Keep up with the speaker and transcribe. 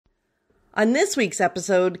On this week's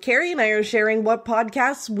episode, Carrie and I are sharing what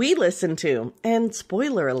podcasts we listen to. And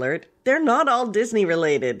spoiler alert, they're not all Disney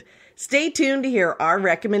related. Stay tuned to hear our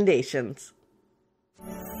recommendations.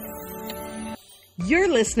 You're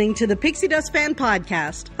listening to the Pixie Dust Fan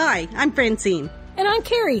podcast. Hi, I'm Francine. And I'm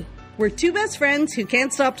Carrie. We're two best friends who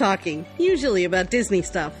can't stop talking, usually about Disney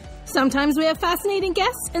stuff. Sometimes we have fascinating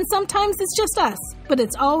guests, and sometimes it's just us. But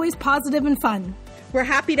it's always positive and fun. We're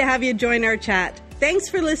happy to have you join our chat. Thanks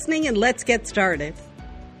for listening, and let's get started.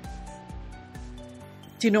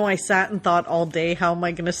 Do you know, I sat and thought all day, how am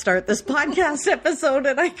I going to start this podcast episode,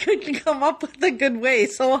 and I couldn't come up with a good way.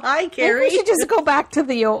 So, hi, Carrie. I think we should just go back to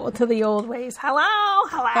the old ways. Hello.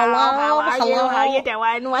 How are you? How you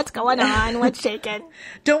doing? What's going on? What's shaking?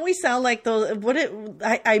 Don't we sound like those?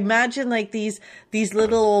 I imagine like these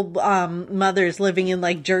little mothers living in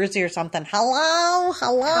like Jersey or something.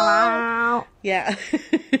 Hello. Yeah.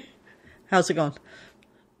 How's it going?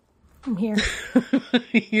 I'm here.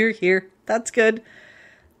 You're here. That's good.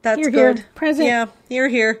 That's you're good. Here. Present. Yeah, you're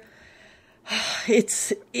here.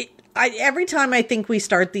 Every time I think we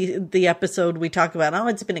start the episode, we talk about, oh,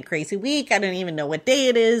 it's been a crazy week. I don't even know what day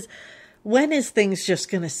it is. When is things just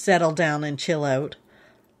going to settle down and chill out?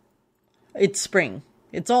 It's spring.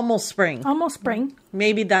 It's almost spring. Almost spring.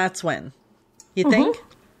 Maybe that's when. You think?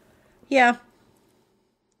 Yeah.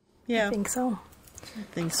 I think so. I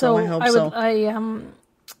think so. I hope so.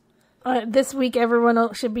 This week,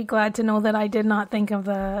 everyone should be glad to know that I did not think of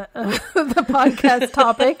the podcast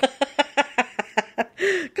topic.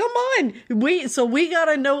 Come on, we got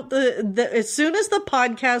a note. As soon as the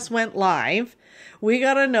podcast went live, we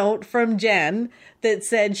got a note from Jen that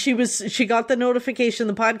said she got the notification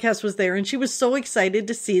the podcast was there, and she was so excited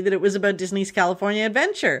to see that it was about Disney's California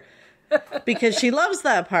Adventure because she loves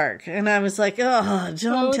that park. And I was like,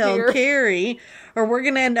 don't tell dear. Carrie, or we're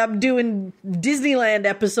going to end up doing Disneyland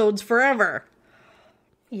episodes forever.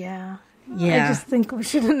 Yeah. Yeah. I just think we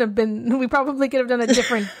probably could have done a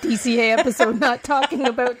different DCA episode, not talking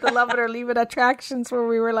about the love it or leave it attractions where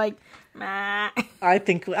we were like, meh. I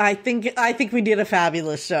think we did a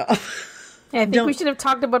fabulous job. I think we should have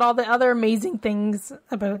talked about all the other amazing things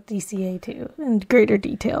about DCA too, in greater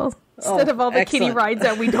detail, instead of all the excellent. kiddie rides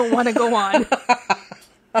that we don't want to go on.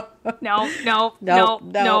 No. Not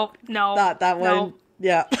that one.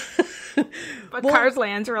 Yeah. But Cars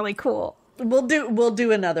Land's really cool. We'll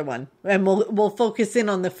do another one, and we'll focus in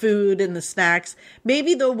on the food and the snacks.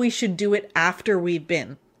 Maybe though we should do it after we've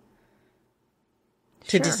been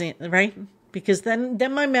to Disney, right? Because then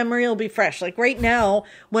my memory will be fresh. Like right now,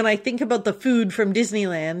 when I think about the food from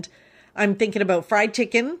Disneyland, I'm thinking about fried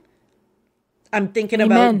chicken. I'm thinking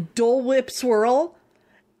about Dole Whip swirl.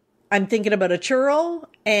 I'm thinking about a churro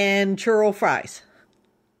and churro fries.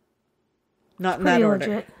 Not in that order.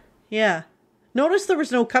 Legit. Yeah. Notice there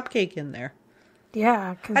was no cupcake in there.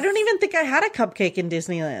 Yeah. I don't even think I had a cupcake in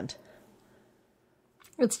Disneyland.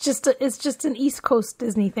 It's just an East Coast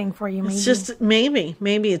Disney thing for you, maybe. It's just, maybe.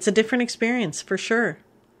 It's a different experience, for sure.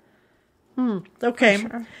 Okay. For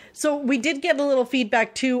sure. So we did get a little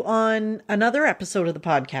feedback, too, on another episode of the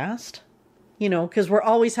podcast. You know, because we're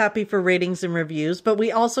always happy for ratings and reviews. But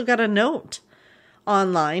we also got a note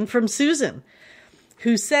online from Susan,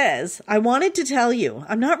 who says, I wanted to tell you,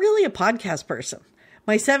 I'm not really a podcast person.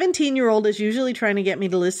 My 17-year-old is usually trying to get me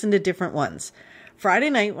to listen to different ones.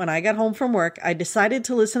 Friday night, when I got home from work, I decided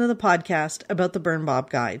to listen to the podcast about the Burn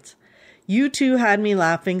Bob guides. You two had me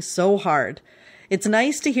laughing so hard. It's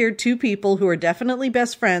nice to hear two people who are definitely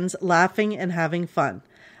best friends laughing and having fun.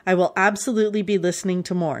 I will absolutely be listening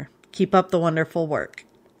to more. Keep up the wonderful work.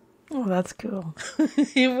 Oh, that's cool.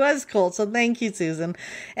 It was cool. So thank you, Susan.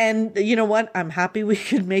 And you know what? I'm happy we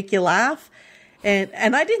could make you laugh.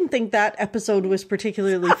 And I didn't think that episode was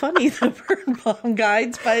particularly funny, the Burn Bomb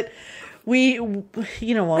guides, but we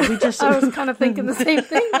just... I was kind of thinking the same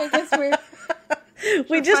thing. I guess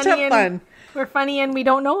we just have fun. We're funny and we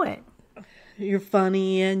don't know it. You're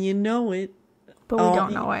funny and you know it. But we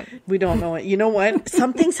don't know it. We don't know it. You know what?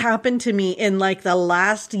 Something's happened to me in like the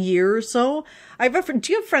last year or so.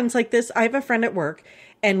 Do you have friends like this? I have a friend at work,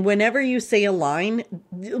 and whenever you say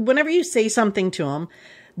something to him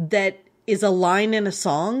that is a line in a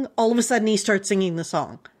song, all of a sudden he starts singing the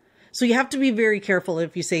song. So you have to be very careful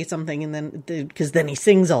if you say something, and then because then he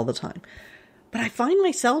sings all the time. But I find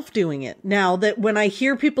myself doing it now, that when I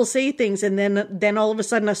hear people say things, and then all of a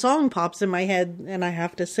sudden a song pops in my head, and I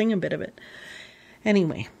have to sing a bit of it.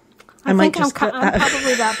 Anyway, I'm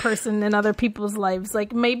probably that person in other people's lives.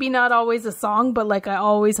 Like, maybe not always a song, but like I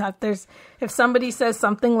always have, if somebody says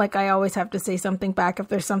something, like I always have to say something back if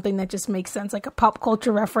there's something that just makes sense, like a pop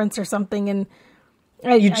culture reference or something. And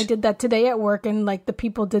I did that today at work, and like the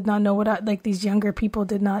people did not know these younger people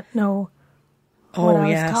did not know what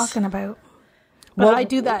I was talking about. But I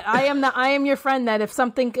do that. I am your friend that if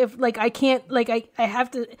I can't, like I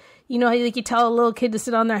have to, like you tell a little kid to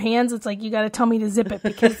sit on their hands, it's like, you got to tell me to zip it,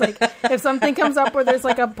 because like if something comes up where there's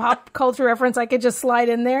like a pop culture reference, I could just slide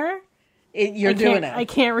in there. You're doing it. I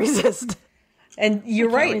can't resist. And you're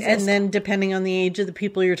right. Resist. And then depending on the age of the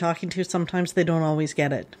people you're talking to, sometimes they don't always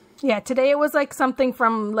get it. Yeah. Today it was like something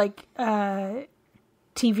from like,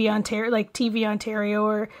 TV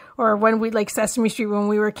Ontario, or when we like Sesame Street when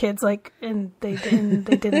we were kids, like, and they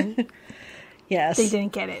didn't yes, they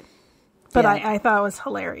didn't get it, but yeah. I thought it was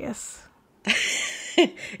hilarious.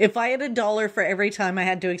 If I had $1 for every time I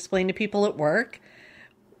had to explain to people at work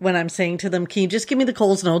when I'm saying to them, can you just give me the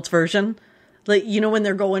Coles Notes version, like, when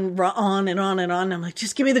they're going on and on and on, I'm like,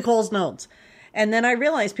 just give me the Coles Notes. And then I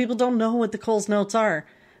realized people don't know what the Coles Notes are,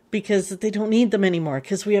 because they don't need them anymore,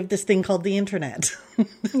 because we have this thing called the internet.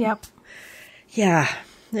 Yep. Yeah.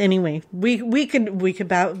 Anyway, we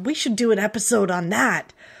should do an episode on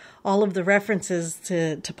that. All of the references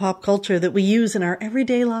to pop culture that we use in our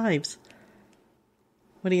everyday lives.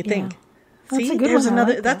 What do you think? Yeah. See, there's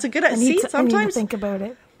another. That's a good. See, sometimes I need to think about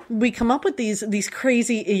it. We come up with these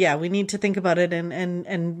crazy. Yeah, we need to think about it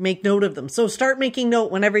and make note of them. So start making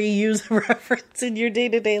note whenever you use a reference in your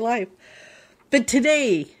day-to-day life. But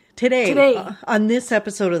today, on this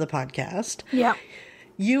episode of the podcast,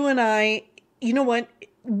 you and I, you know what?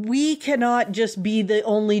 We cannot just be the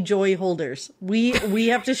only joy holders. We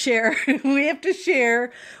have to share. We have to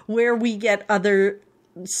share where we get other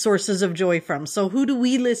sources of joy from. So who do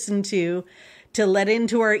we listen to let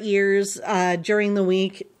into our ears during the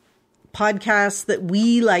week? Podcasts that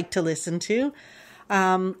we like to listen to.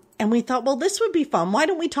 And we thought, well, this would be fun. Why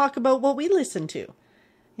don't we talk about what we listen to?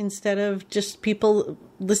 Instead of just people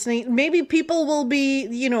listening, maybe people will be,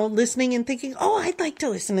 listening and thinking, oh, I'd like to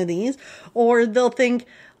listen to these. Or they'll think,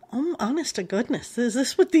 oh, honest to goodness, is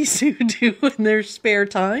this what these two do in their spare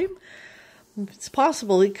time? It's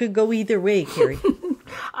possible. It could go either way, Carrie.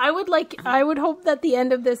 I would hope that the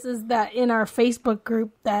end of this is that in our Facebook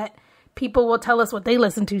group that people will tell us what they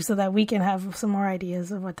listen to, so that we can have some more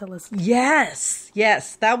ideas of what to listen to. Yes.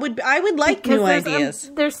 I would like new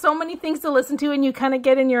ideas. There's so many things to listen to, and you kind of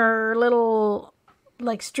get in your little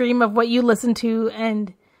like stream of what you listen to,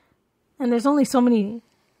 and there's only so many,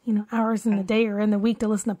 hours in the day or in the week to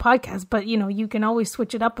listen to podcasts, but you can always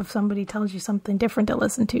switch it up if somebody tells you something different to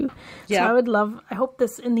listen to. Yeah. So I hope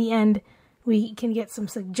this in the end we can get some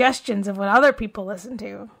suggestions of what other people listen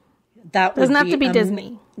to. That doesn't have to be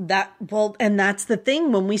Disney. And that's the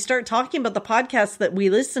thing. When we start talking about the podcasts that we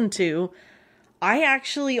listen to, I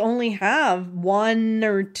actually only have one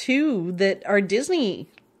or two that are Disney.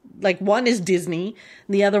 Like, one is Disney,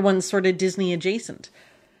 and the other one's sort of Disney adjacent.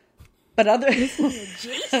 But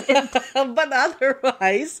but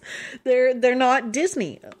otherwise, they're not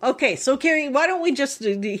Disney. Okay, so Carrie, why don't we just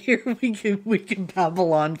here we can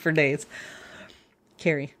babble on for days.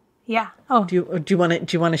 Carrie. Yeah. Oh. Do you want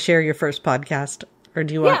to share your first podcast, or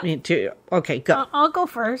do you want me to? Okay, go. I'll go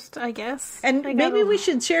first, I guess. And maybe we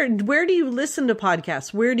should share. Where do you listen to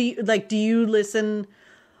podcasts? Where do you do you listen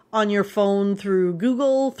on your phone, through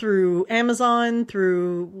Google, through Amazon,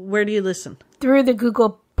 where do you listen? Through the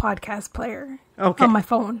Google podcast player. Okay. On my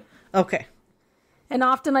phone. Okay. And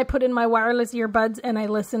often I put in my wireless earbuds and I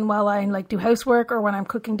listen while I do housework, or when I'm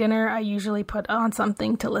cooking dinner. I usually put on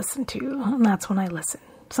something to listen to, and that's when I listen.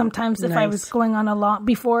 Sometimes if I was going on a long,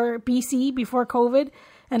 before COVID,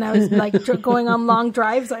 and I was going on long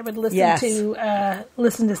drives, I would listen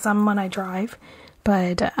to some when I drive.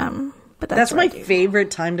 But that's my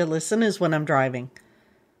favorite time to listen, is when I'm driving.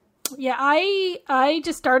 Yeah, I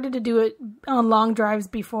just started to do it on long drives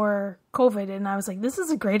before COVID, and I was like, this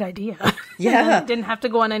is a great idea. Yeah. I didn't have to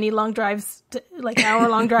go on any long drives,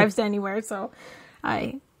 hour-long drives to anywhere, so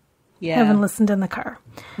I haven't listened in the car.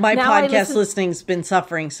 My podcast listening's been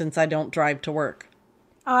suffering since I don't drive to work.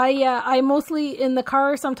 I mostly in the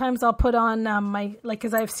car. Sometimes I'll put on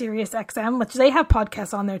because I have Sirius XM, which they have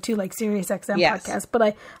podcasts on there too, like Sirius XM podcasts.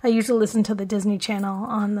 But I usually listen to the Disney Channel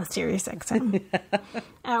on the Sirius XM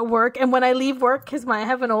at work. And when I leave work, because I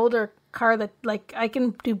have an older car that I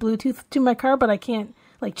can do Bluetooth to my car, but I can't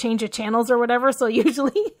change the channels or whatever. So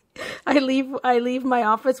usually I leave my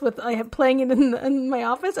office I have playing it in my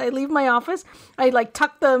office. I leave my office. I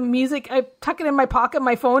tuck the music. I tuck it in my pocket,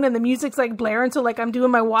 my phone, and the music's blaring. So I'm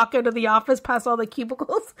doing my walk out of the office past all the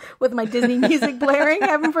cubicles with my Disney music blaring.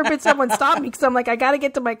 Heaven forbid someone stop me, because I'm I got to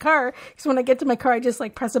get to my car. Because when I get to my car, I just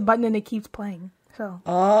press a button and it keeps playing. So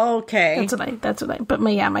okay, that's what I. But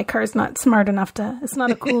my car's not smart enough to. It's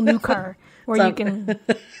not a cool new car where you can,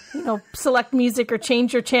 select music or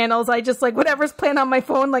change your channels. I just like whatever's playing on my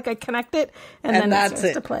phone, like I connect it and then it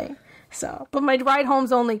starts to play. So, but my ride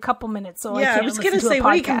home's only a couple minutes, so I was going to say,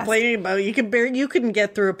 what are you complaining about? You couldn't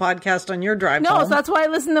get through a podcast on your drive home. No, so that's why I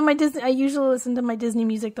listen to my Disney. I usually listen to my Disney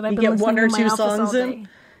music that I've been listening to in my office all day.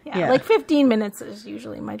 Yeah, like 15 minutes is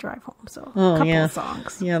usually my drive home. So a couple of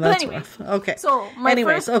songs. Yeah, that's rough. Okay. So so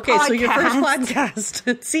your first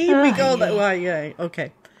podcast. See, we go that way.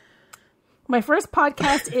 Okay. My first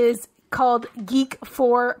podcast is called Geek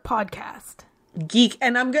 4 Podcast. Geek,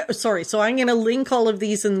 and so I'm going to link all of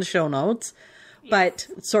these in the show notes. But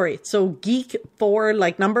so Geek 4,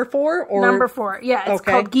 like number 4 or number 4? Yeah, it's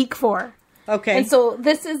called Geek 4. Okay. And so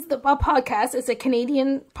this is a podcast. It's a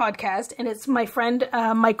Canadian podcast, and it's my friend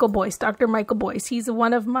Michael Boyce, Dr. Michael Boyce. He's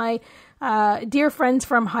one of my dear friends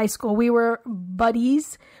from high school. We were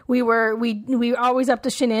buddies. We were always up to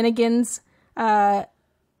shenanigans. Hanging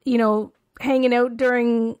out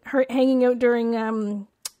during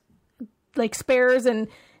like spares, and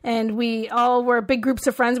we all were big groups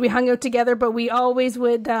of friends. We hung out together, but we always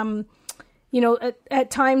would at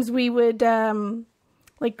times we would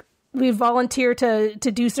we volunteer to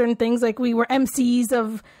do certain things. Like we were MCs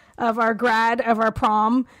of our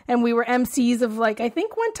prom, and we were MCs of I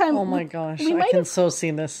think one time. Oh my gosh, I can so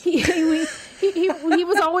see this. He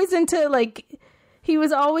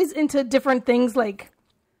was always into different things. Like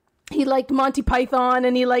he liked Monty Python,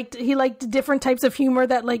 and he liked different types of humor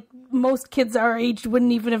that most kids our age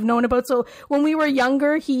wouldn't even have known about. So when we were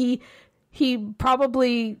younger, he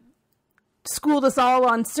probably schooled us all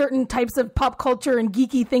on certain types of pop culture and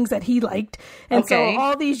geeky things that he liked. And so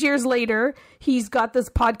all these years later, he's got this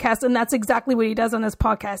podcast, and that's exactly what he does on this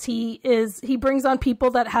podcast. He brings on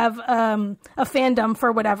people that have a fandom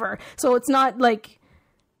for whatever. So it's not like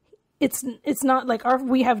we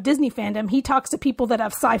have Disney fandom. He talks to people that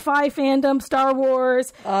have sci-fi fandom, Star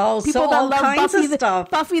Wars. Oh, people so that all love kinds Buffy of stuff.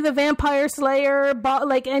 Buffy the Vampire Slayer.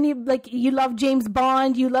 You love James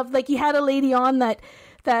Bond. You love he had a lady on that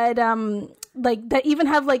even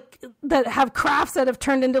have that have crafts that have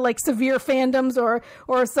turned into severe fandoms,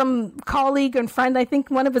 or some colleague and friend. I think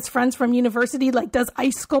one of his friends from university does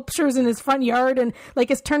ice sculptures in his front yard, and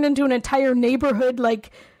it's turned into an entire neighborhood.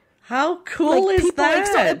 How cool is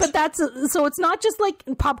that? But so it's not just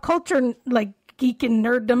pop culture, geek and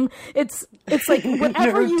nerddom. It's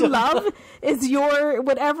whatever you love is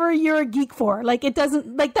whatever you're a geek for. It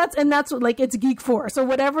doesn't that's what it's geek for. So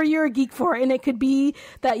whatever you're a geek for, and it could be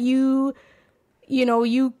that you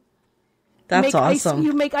that's awesome.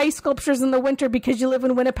 You make ice sculptures in the winter because you live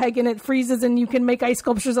in Winnipeg and it freezes, and you can make ice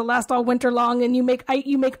sculptures that last all winter long, and you make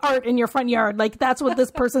art in your front yard. That's what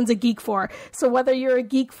this person's a geek for. So whether you're a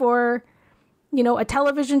geek for, a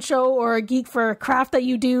television show, or a geek for a craft that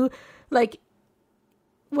you do,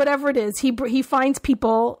 whatever it is, he finds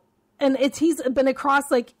people, and he's been across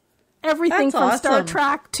everything That's from awesome. Star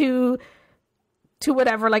Trek to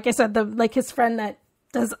whatever. Like I said, his friend that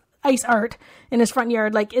does ice art in his front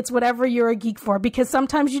yard. It's whatever you're a geek for, because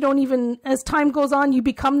sometimes you don't even, as time goes on, you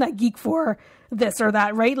become that geek for this or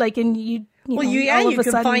that, right? And you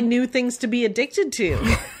can find new things to be addicted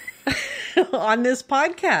to on this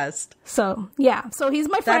podcast. So he's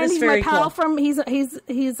my friend. He's my pal from he's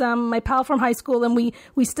my pal from high school, and we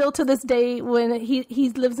still to this day, when he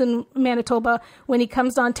lives in Manitoba, when he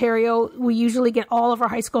comes to Ontario, we usually get all of our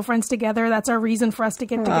high school friends together. That's our reason for us to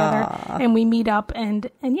get together, and we meet up, and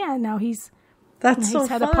now he's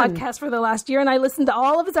had a podcast for the last year, and I listened to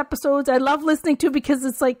all of his episodes. I love listening to, because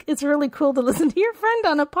it's really cool to listen to your friend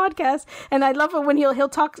on a podcast, and I love it when he'll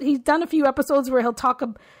talk. He's done a few episodes where he'll talk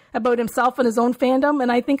about himself and his own fandom,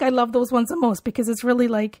 and I think I love those ones the most, because it's really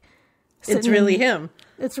it's really him.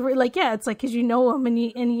 It's really it's because you know him, and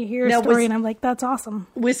you hear a story, and I'm that's awesome.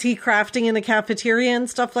 Was he crafting in the cafeteria and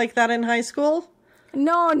stuff like that in high school?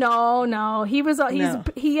 No. He was.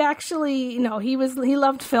 He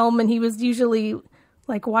loved film, and he was usually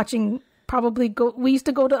watching. We used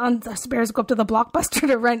to go to on spares, go up to the Blockbuster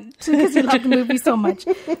to rent, because he loved movies so much.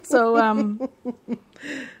 So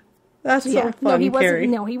that's so fun. He wasn't. Carrie.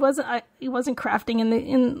 No, he wasn't. He wasn't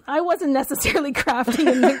crafting I wasn't necessarily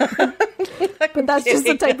crafting but that's just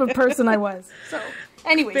the type of person I was. So.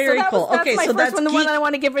 Anyway, Very cool. That's okay, my so first one, the Geek... one that I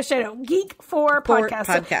want to give a shout out. Geek 4 Podcast.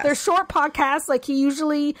 So they're short podcasts. He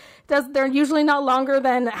usually does. They're usually not longer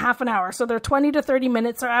than half an hour. So they're 20 to 30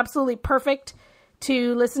 minutes. They're absolutely perfect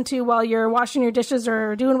to listen to while you're washing your dishes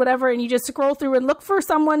or doing whatever. And you just scroll through and look for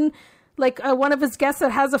someone one of his guests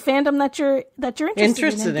that has a fandom that you're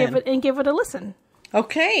interested in, and give it a listen.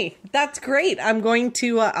 Okay, that's great. I'm going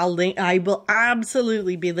to, I will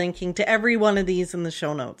absolutely be linking to every one of these in the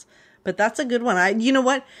show notes. But that's a good one. You know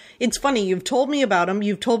what? It's funny. You've told me about him.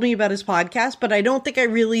 You've told me about his podcast, but I don't think I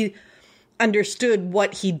really understood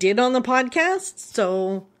what he did on the podcast.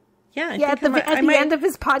 So, yeah. At the end of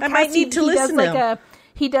his podcast, I might need to listen to him.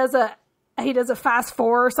 He does a fast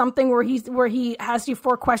four or something where he asks you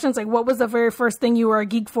 4 questions, like what was the very first thing you were a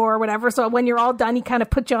geek for or whatever. So when you're all done, he kind of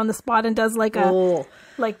puts you on the spot and does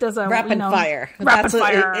does a rapid fire.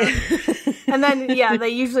 And then they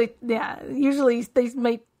usually they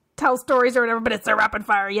might tell stories or whatever, but it's a rapid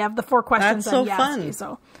fire. You have the 4 questions. That's so fun.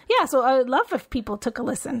 So I would love if people took a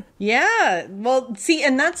listen. Yeah. Well, see,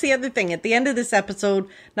 and that's the other thing. At the end of this episode,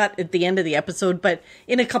 not at the end of the episode, but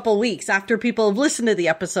in a couple weeks after people have listened to the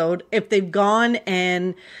episode, if they've gone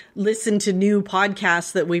and listened to new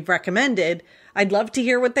podcasts that we've recommended, I'd love to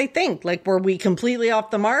hear what they think. Like, were we completely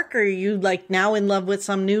off the mark, or are you like now in love with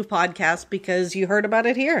some new podcast because you heard about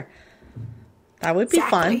it here? That would be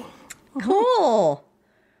fun. Cool.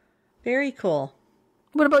 Very cool.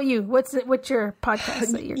 What about you? What's your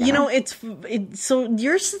podcast that you're gonna... You know, it's so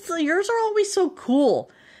yours are always so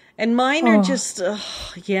cool, and mine are just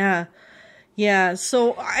yeah.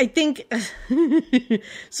 So I think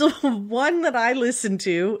so. One that I listen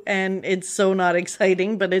to, and it's so not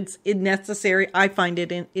exciting, but it's necessary. I find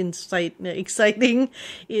it exciting.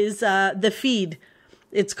 Is The Feed?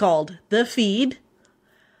 It's called The Feed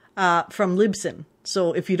from Libsyn.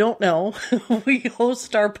 So if you don't know, we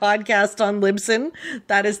host our podcast on Libsyn.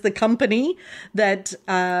 That is the company that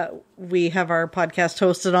we have our podcast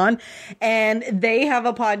hosted on. And they have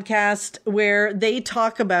a podcast where they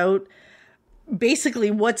talk about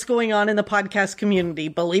basically what's going on in the podcast community.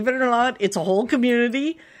 Believe it or not, it's a whole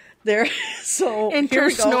community there. So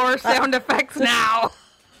enter snore sound effects now.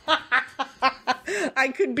 I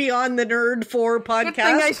could be on the Nerd 4 podcast.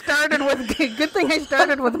 Good thing I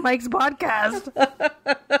started with Mike's podcast.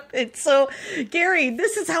 It's so, Gary,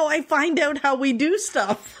 this is how I find out how we do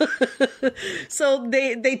stuff. So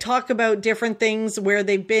they talk about different things, where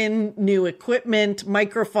they've been, new equipment,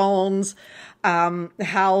 microphones,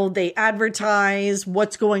 how they advertise,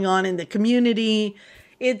 what's going on in the community.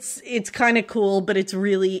 It's kind of cool, but it's a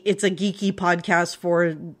geeky podcast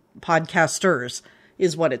for podcasters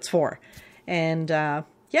is what it's for. And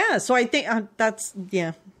so I think that's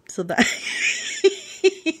so that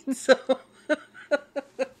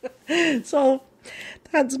so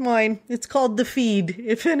that's mine. It's called The Feed,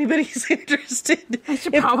 if anybody's interested. I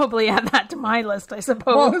should probably add that to my list, I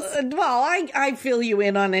suppose. Well, I fill you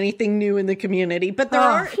in on anything new in the community, but there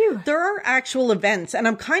are actual events, and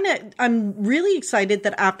I'm really excited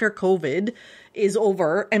that after COVID is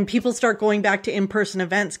over and people start going back to in-person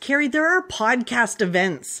events, Carrie, there are podcast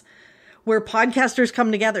events where podcasters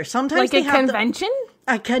come together. Sometimes like a convention?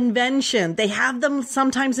 A convention. They have them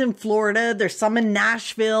sometimes in Florida. There's some in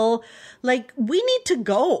Nashville. Like, we need to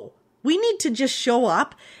go. We need to just show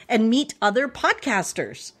up and meet other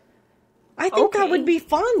podcasters. I think that would be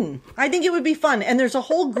fun. I think it would be fun. And there's a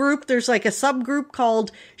whole group. There's like a subgroup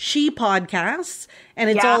called She Podcasts, and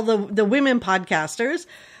it's all the women podcasters.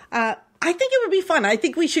 I think it would be fun. I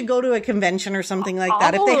think we should go to a convention or something like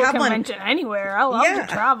that. If they have one, convention anywhere. I love to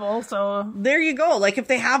travel, so there you go. Like, if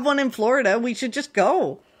they have one in Florida, we should just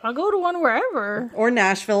go. I'll go to one wherever. Or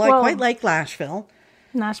Nashville. I quite like Nashville.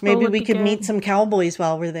 Maybe we could meet some cowboys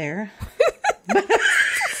while we're there.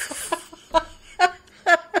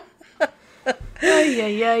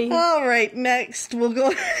 All right, next we'll go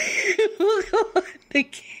on to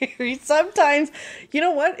Carrie. Sometimes, you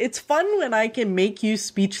know what? It's fun when I can make you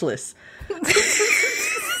speechless.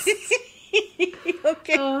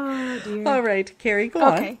 Okay. Oh, dear. All right, Carrie, go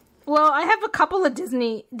on. Well, I have a couple of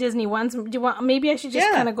Disney ones. Do you want? Maybe I should just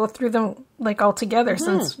kind of go through them like all together,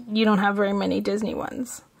 since you don't have very many Disney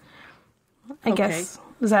ones. I guess,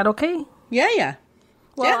 is that okay? Yeah.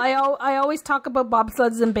 Well, I always talk about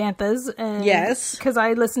Bobsleds and Banthas, and because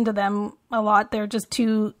I listen to them a lot. They're just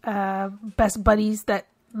two best buddies that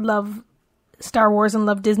love Star Wars and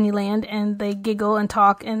love Disneyland, and they giggle and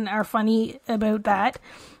talk and are funny about that.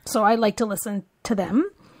 So I like to listen to them.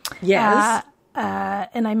 Yes.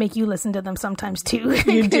 And I make you listen to them sometimes too.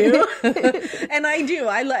 You do? And I do.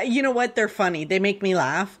 You know what? They're funny. They make me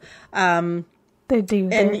laugh. They do.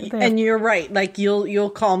 And you're right. Like, you'll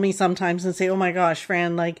call me sometimes and say, "Oh my gosh,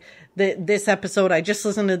 Fran, like this episode, I just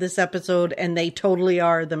listened to this episode," and they totally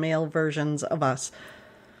are the male versions of us.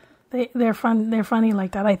 They're fun. They're funny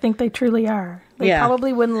like that. I think they truly are. They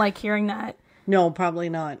probably wouldn't like hearing that. No, probably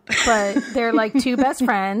not. But they're like two best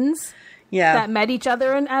friends. That met each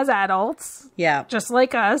other as adults. Yeah. Just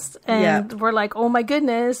like us. And we're like, oh my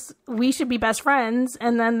goodness, we should be best friends.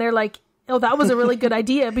 And then they're like, oh, that was a really good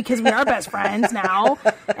idea because we are best friends now.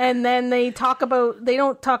 And then they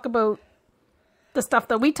don't talk about the stuff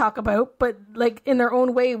that we talk about, but like in their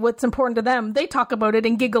own way, what's important to them, they talk about it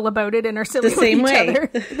and giggle about it and are silly with each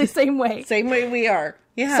other. The same way. Same way we are.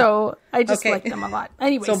 Yeah. So I just like them a lot.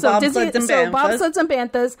 Anyway, so Bobsleds and Banthas. Bobsleds and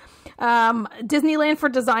Banthas. Disneyland for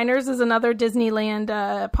Designers is another Disneyland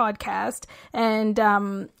podcast. And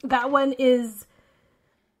that one is...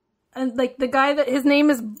 And like the guy that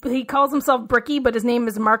he calls himself Bricky, but his name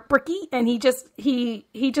is Mark Bricky, and he just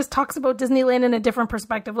talks about Disneyland in a different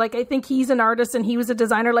perspective. Like I think he's an artist and he was a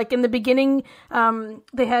designer. Like in the beginning,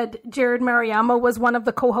 they had Jared Mariyama was one of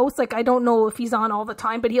the co-hosts. Like I don't know if he's on all the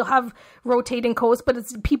time, but he'll have rotating co-hosts. But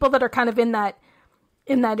it's people that are kind of in that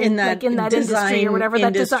industry or whatever,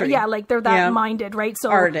 that design, yeah, like they're that minded, right? So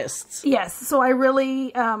artists, yes. So I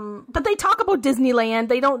really, but they talk about Disneyland.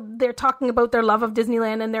 They're talking about their love of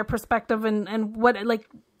Disneyland and their perspective and what, like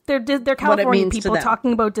they're California people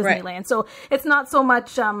talking about Disneyland. Right. So it's not so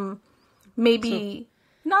much, not so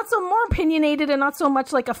more opinionated and not so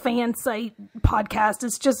much like a fan site podcast.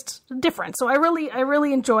 It's just different. So I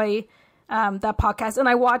really enjoy that podcast, and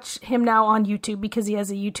I watch him now on YouTube because he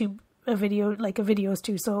has a videos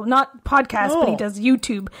too. So not podcast, but he does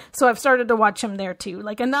YouTube. So I've started to watch him there too.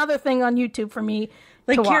 Like another thing on YouTube for me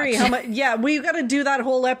to Carrie, watch. how much? Yeah, we got to do that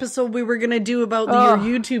whole episode we were going to do about your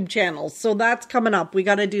YouTube channels. So that's coming up. We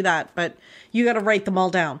got to do that, but you got to write them all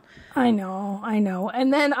down. I know.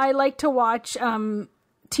 And then I like to watch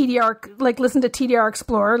TDR, like listen to TDR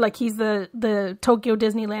Explorer. Like he's the Tokyo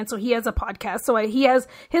Disneyland, so he has a podcast. So he has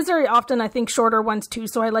his very often, I think, shorter ones too.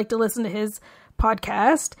 So I like to listen to his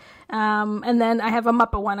podcast. And then I have a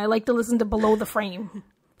Muppet one. I like to listen to Below the Frame.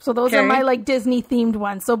 So those are my like Disney themed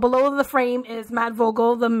ones. So Below the Frame is Matt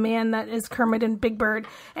Vogel, the man that is Kermit and Big Bird.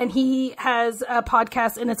 And he has a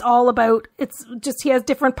podcast and it's all about, he has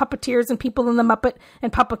different puppeteers and people in the Muppet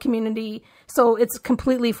and puppet community. So it's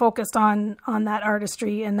completely focused on that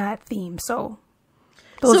artistry and that theme. So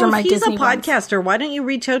those are my Disney ones. If he's a podcaster, why don't you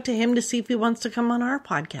reach out to him to see if he wants to come on our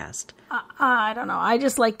podcast? I don't know. I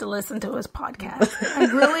just like to listen to his podcast.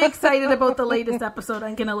 I'm really excited about the latest episode.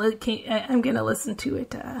 I'm gonna listen to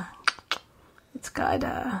it. It's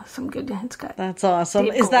got some good. It's got. That's awesome.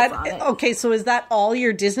 Is that okay? So is that all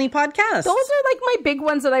your Disney podcasts? Those are like my big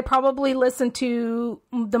ones that I probably listen to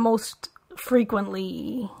the most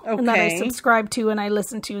frequently, and that I subscribe to and I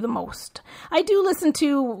listen to the most. I do listen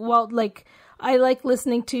to I like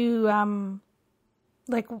listening to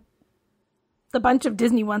like the bunch of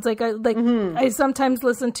Disney ones. I sometimes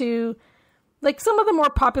listen to like some of the more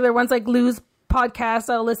popular ones, like Lou's podcast.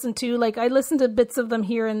 I'll listen to I listen to bits of them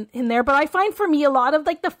here and there. But I find for me a lot of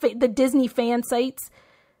like the Disney fan sites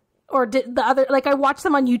or the other, like I watch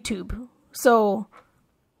them on YouTube. So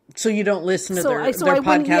you don't listen to their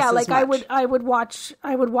podcasts as much. I would watch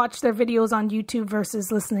their videos on YouTube versus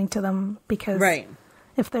listening to them because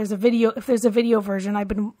if there's a video version, I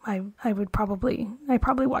probably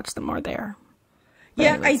watch them more there. But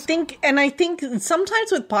yeah, anyways. I think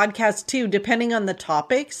sometimes with podcasts too, depending on the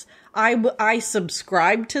topics, I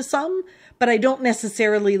subscribe to some, but I don't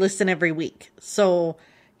necessarily listen every week. So,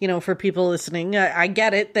 for people listening, I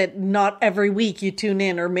get it that not every week you tune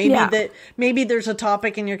in, or maybe there's a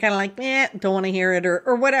topic and you're kind of like, don't want to hear it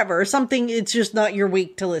or whatever, or something. It's just not your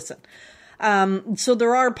week to listen. So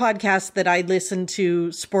there are podcasts that I listen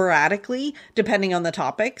to sporadically, depending on the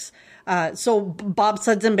topics. So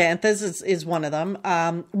Bobsleds and Banthas is one of them.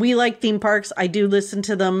 We like theme parks. I do listen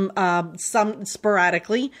to them, some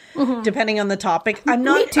sporadically, depending on the topic. I'm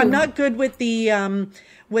not good with the,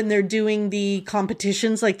 when they're doing the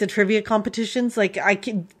competitions, like the trivia competitions. Like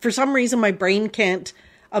for some reason, my brain can't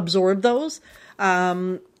absorb those.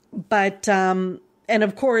 And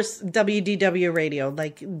of course, WDW Radio,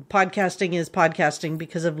 like podcasting is podcasting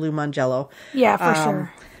because of Lou Mongello. Yeah, for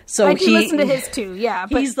sure. So I do listen to his too. Yeah,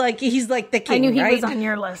 but he's like the king. I knew he was on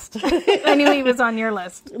your list. I knew he was on your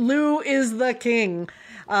list. Lou is the king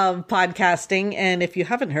of podcasting, and if you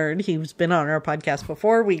haven't heard, he's been on our podcast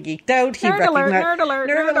before. We geeked out. Nerd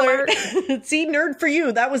alert. See, nerd for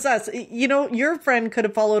you. That was us. Your friend could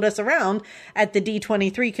have followed us around at the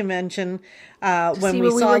D23 convention when we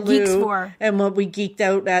saw Lou and what we geeked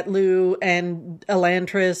out at Lou and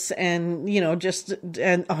Elantris and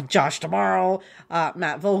Josh Tomorrow,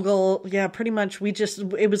 Matt Vogel. Yeah, pretty much.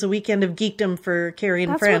 It was a weekend of geekdom for Carrie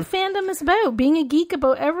and Fran. That's what fandom is about. Being a geek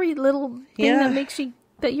about every little thing that makes you.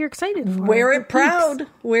 That you're excited for. Wear it proud.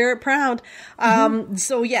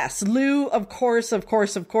 So yes, Lou, of course.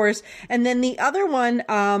 And then the other one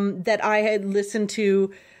that I had listened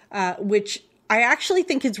to, which I actually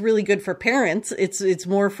think it's really good for parents. It's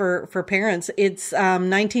more for parents. It's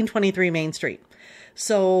 1923 Main Street.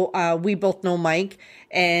 So we both know Mike,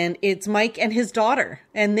 and it's Mike and his daughter,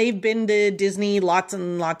 and they've been to Disney lots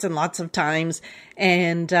and lots and lots of times,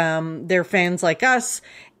 and they're fans like us,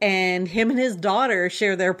 and him and his daughter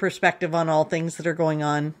share their perspective on all things that are going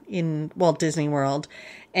on in Walt Disney World.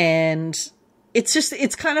 And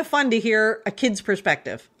it's kind of fun to hear a kid's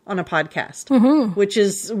perspective on a podcast, which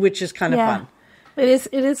is kind of fun. It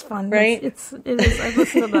is fun, right? It is. I've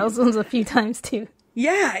listened to those ones a few times too.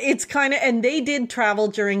 Yeah, it's kind of, and they did travel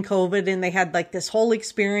during COVID, and they had like this whole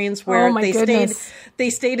experience where they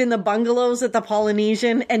stayed in the bungalows at the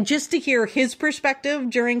Polynesian, and just to hear his perspective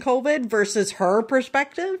during COVID versus her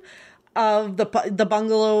perspective of the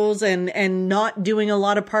bungalows and not doing a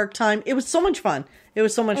lot of park time, it was so much fun. It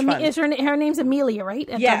was so much fun. Is her name's Amelia, right?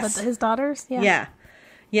 Yes. His daughters.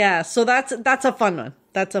 Yeah. So that's a fun one.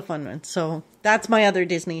 That's a fun one. So that's my other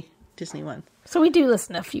Disney one. So we do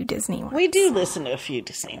listen to a few Disney ones. We do listen to a few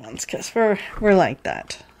Disney ones because we're like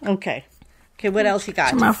that. Okay, what else you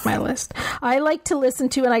got? I'm off my list. I like to listen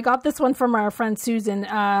to, and I got this one from our friend Susan,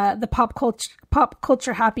 the Pop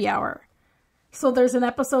Culture Happy Hour. So there's an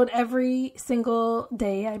episode every single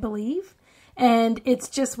day, I believe. And it's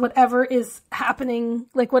just whatever is happening,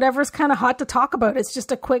 like whatever's kind of hot to talk about. It's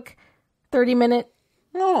just a quick 30-minute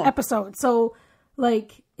episode. So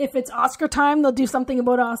like if it's Oscar time, they'll do something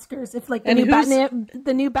about Oscars. If like the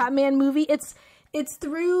new Batman movie, it's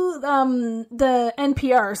through the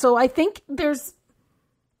NPR. So I think there's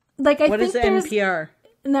what is NPR?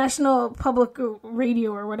 National Public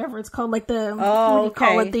Radio or whatever it's called, like the what do you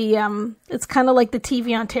call it? The it's kind of like the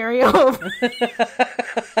TV Ontario.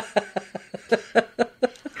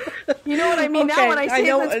 You know what I mean? Now when I say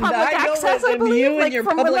it's public access, I believe. You and your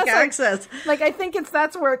public access. Like I think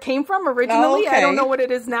that's where it came from originally. I don't know what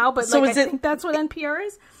it is now, but so I think that's what NPR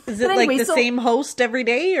is. Is it anyway, like the same host every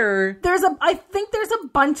day, or I think there's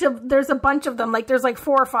a bunch of them. Like there's like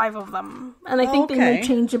 4 or 5 of them, and I think they may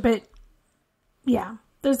change a bit. Yeah,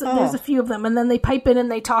 there's a few of them, and then they pipe in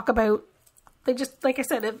and they talk about. They just, like I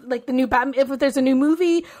said, if the new Batman, if there's a new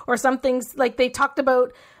movie or something's like they talked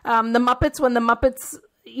about the Muppets when the Muppets,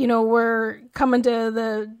 were coming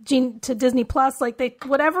to Disney Plus, like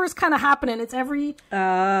whatever is kind of happening. It's every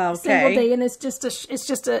single day, and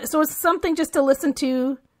so it's something just to listen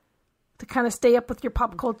to kind of stay up with your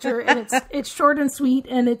pop culture, and it's short and sweet,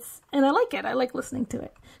 and I like it. I like listening to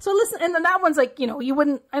it. So listen, and then that one's like, I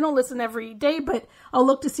don't listen every day, but I'll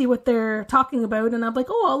look to see what they're talking about, and I'm like,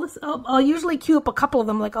 I'll usually queue up a couple of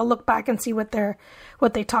them. Like I'll look back and see what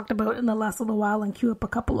they talked about in the last little while, and queue up a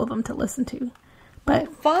couple of them to listen to.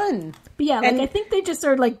 But fun. But yeah, I think they just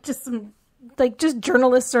are like just some just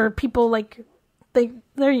journalists or people like they're.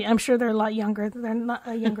 I'm sure they're a lot younger. They're not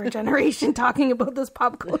a younger generation talking about this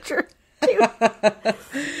pop culture.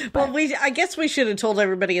 Well, I guess we should have told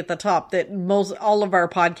everybody at the top that all of our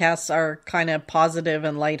podcasts are kind of positive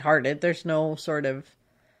and lighthearted. There's no sort of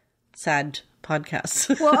sad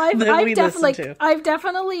podcasts. Well, I've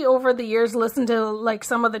definitely over the years listened to like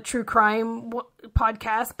some of the true crime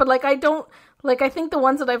podcasts, but like I think the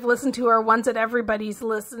ones that I've listened to are ones that everybody's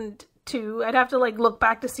listened to. I'd have to like look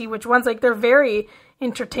back to see which ones. Like they're very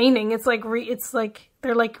entertaining. It's like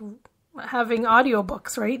they're like having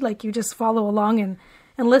audiobooks, right? Like you just follow along and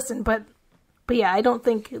listen. But yeah, I don't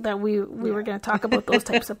think that we were going to talk about those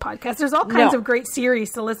types of podcasts. There's all kinds of great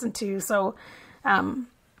series to listen to. So,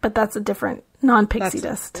 but that's a different non-Pixie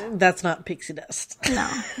Dust. That's not Pixie Dust. No,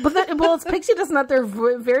 but it's Pixie Dust. Not they're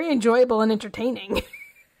very enjoyable and entertaining.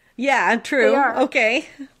 Yeah, true. They are. Okay,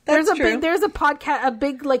 that's true. There's a podcast, a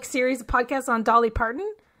big like series of podcasts on Dolly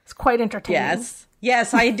Parton. It's quite entertaining.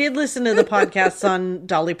 Yes, I did listen to the podcasts on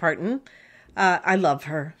Dolly Parton. I love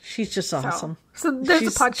her. She's just awesome. So there's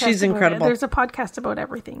a podcast. She's incredible. There's a podcast about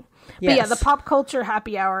everything. Yes. But yeah, the Pop Culture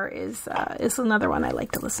Happy Hour is another one I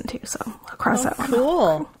like to listen to. So I'll cross that one.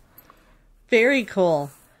 Cool. Very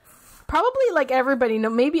cool. Probably like everybody know.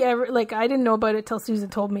 Maybe like I didn't know about it till Susan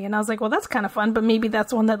told me, and I was like, "Well, that's kind of fun." But maybe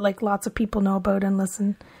that's one that like lots of people know about and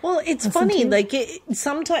listen. Well, it's funny. Like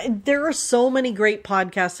sometimes there are so many great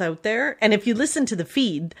podcasts out there, and if you listen to the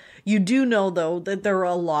feed, you do know though that there are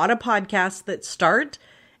a lot of podcasts that start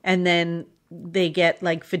and they get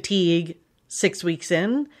like fatigue 6 weeks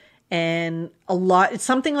in, and it's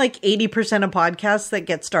something like 80% of podcasts that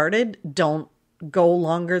get started don't go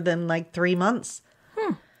longer than like 3 months.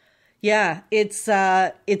 Yeah, it's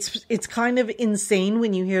kind of insane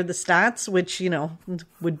when you hear the stats, which,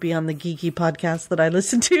 would be on the geeky podcast that I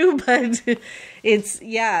listen to, but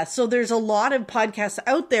so there's a lot of podcasts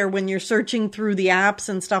out there when you're searching through the apps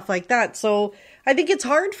and stuff like that. So I think it's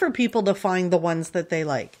hard for people to find the ones that they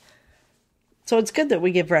like. So it's good that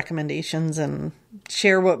we give recommendations and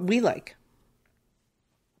share what we like.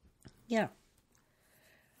 Yeah.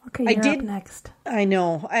 Okay, you're up next. I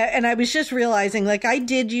know. And I was just realizing, like, I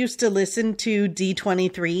did used to listen to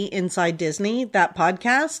D23 Inside Disney, that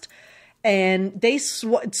podcast. And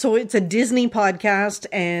so it's a Disney podcast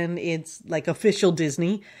and it's like official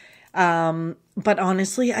Disney. But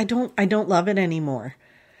honestly, I don't love it anymore.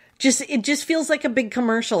 It just feels like a big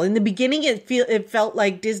commercial. In the beginning, it felt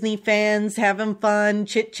like Disney fans having fun,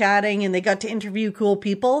 chit-chatting, and they got to interview cool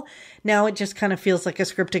people. Now it just kind of feels like a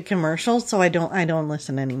scripted commercial, so I don't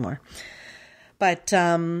listen anymore. But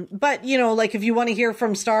you know, like if you want to hear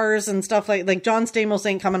from stars and stuff like John Stamos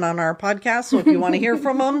ain't coming on our podcast, so if you want to hear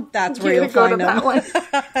from him, that's where you'll find him.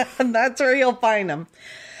 That's where you'll find him.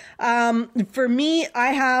 For me, I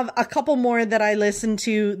have a couple more that I listen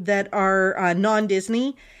to that are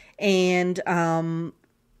non-Disney. And,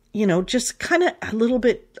 you know, just kind of a little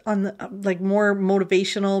bit on the, like, more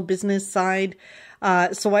motivational business side.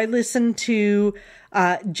 So I listen to,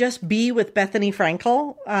 Just Be with Bethany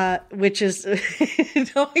Frankel, which is,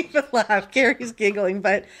 don't even laugh, Carrie's giggling,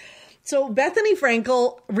 but so Bethany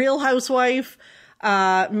Frankel, Real Housewife,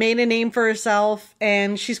 made a name for herself,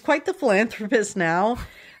 and she's quite the philanthropist now.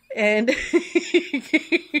 And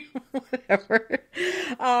whatever.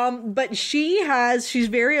 But she's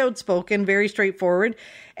very outspoken, very straightforward,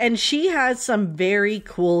 and she has some very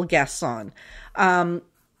cool guests on.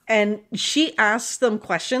 And she asks them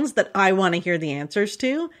questions that I want to hear the answers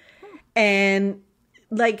to. And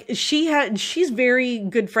like she's very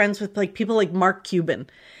good friends with like people like Mark Cuban.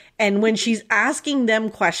 And when she's asking them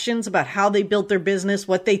questions about how they built their business,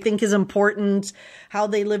 what they think is important, how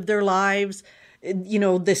they live their lives, you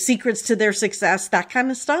know, the secrets to their success, that kind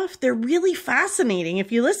of stuff, they're really fascinating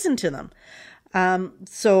if you listen to them.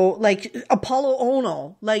 So like Apollo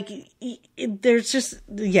Ono, like there's just,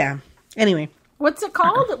 yeah. Anyway. What's it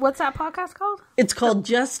called? What's that podcast called? It's called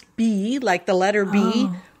Just Be, like the letter B,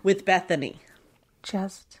 with Bethany.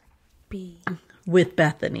 Just Be. With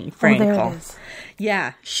Bethany Frankel. Oh, there it is.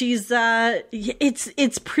 Yeah. She's,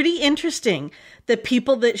 it's pretty interesting the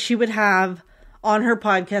people that she would have on her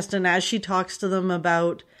podcast, and as she talks to them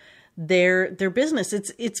about their business,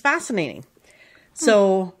 it's fascinating.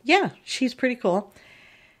 So yeah, she's pretty cool.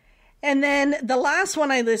 And then the last one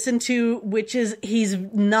I listened to, which is, he's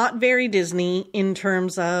not very Disney in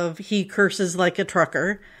terms of he curses like a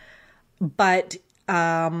trucker, but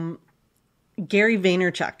Gary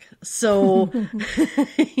Vaynerchuk. So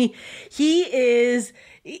he is,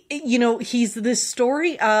 you know, he's this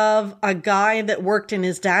story of a guy that worked in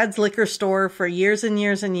his dad's liquor store for years and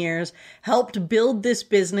years and years, helped build this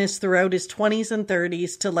business throughout his 20s and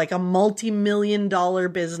 30s to like a multi-million-dollar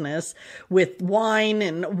business with wine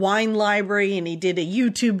and wine library. And he did a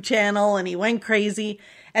YouTube channel and he went crazy.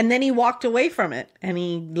 And then he walked away from it and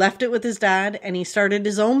he left it with his dad and he started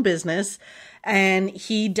his own business. And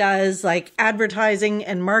he does like advertising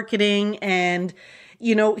and marketing, and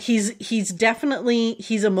you know, he's a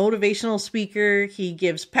motivational speaker. He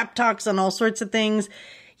gives pep talks on all sorts of things.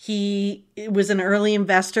 He was an early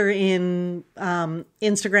investor in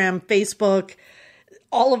Instagram, Facebook,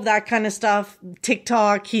 all of that kind of stuff.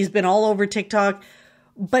 TikTok. He's been all over TikTok,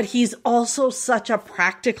 but he's also such a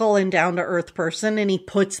practical and down to earth person. And he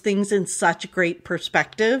puts things in such great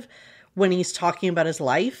perspective when he's talking about his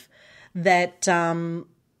life that,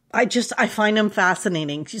 I find him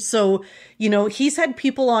fascinating. So, you know, he's had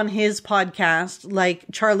people on his podcast like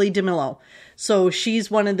Charlie DeMillo. So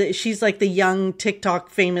she's like the young TikTok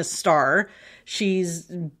famous star. She's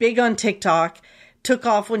big on TikTok, took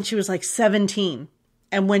off when she was like 17.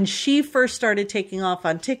 And when she first started taking off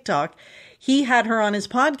on TikTok, he had her on his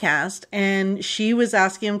podcast and she was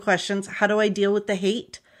asking him questions. How do I deal with the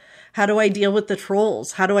hate? How do I deal with the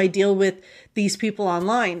trolls? How do I deal with these people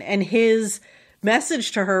online? And his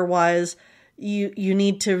message to her was, you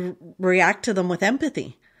need to react to them with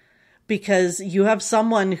empathy, because you have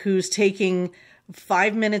someone who's taking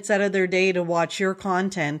 5 minutes out of their day to watch your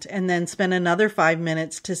content and then spend another 5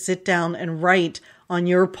 minutes to sit down and write on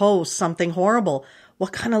your post something horrible.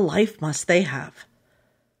 What kind of life must they have?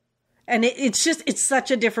 And it's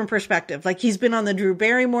such a different perspective. Like, he's been on the Drew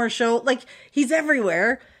Barrymore show. Like, he's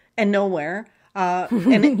everywhere and nowhere.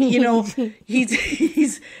 And you know,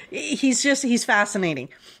 he's fascinating.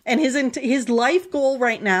 And his life goal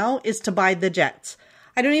right now is to buy the Jets.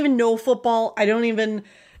 I don't even know football. I don't even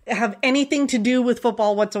have anything to do with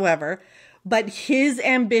football whatsoever. But his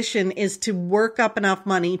ambition is to work up enough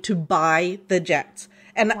money to buy the Jets.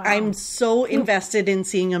 And wow. I'm so invested in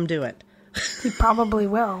seeing him do it. He probably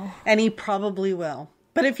will. And he probably will.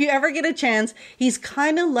 But if you ever get a chance, he's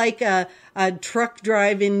kind of like a truck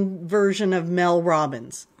driving version of Mel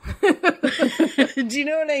Robbins. Do you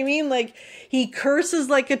know what I mean? Like, he curses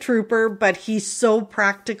like a trooper, but he's so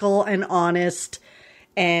practical and honest.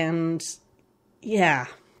 And yeah,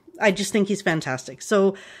 I just think he's fantastic.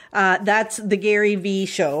 So that's the Gary V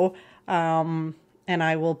show. And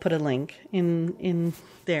I will put a link in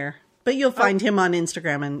there. But you'll find him on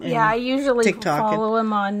Instagram and I usually TikTok follow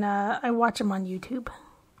him on. I watch him on YouTube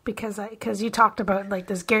because you talked about like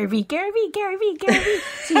this Gary V. So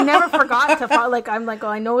you never forgot to follow. Like I'm like, oh,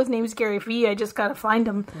 I know his name's Gary V. I just gotta find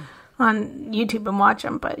him on YouTube and watch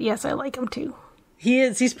him. But yes, I like him too. He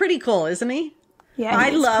is. He's pretty cool, isn't he? Yeah,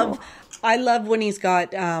 I love when he's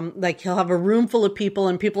got, like, he'll have a room full of people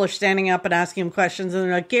and people are standing up and asking him questions. And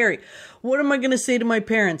they're like, Gary, what am I going to say to my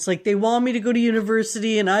parents? Like, they want me to go to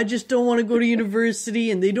university and I just don't want to go to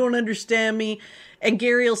university and they don't understand me. And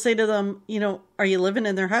Gary will say to them, you know, are you living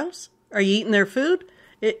in their house? Are you eating their food?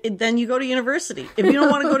 Then you go to university. If you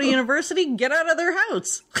don't want to go to university, get out of their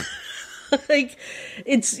house. Like,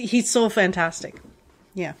 he's so fantastic.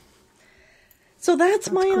 Yeah. So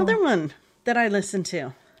that's my cool. other one that I listen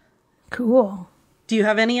to. Cool. Do you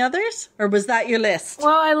have any others? Or was that your list? Well,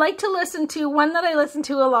 I like to listen to, one that I listen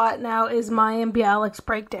to a lot now is Mayim Bialik's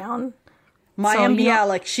Breakdown. Mayim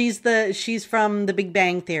Bialik. She's from The Big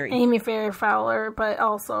Bang Theory. Amy Fair Fowler, but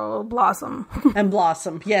also Blossom. And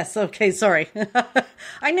Blossom. Yes, okay, sorry.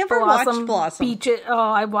 I never watched Blossom. Beach It. Oh,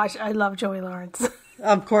 I love Joey Lawrence.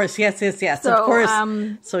 Of course, yes, so, of course.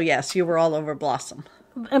 So yes, you were all over Blossom.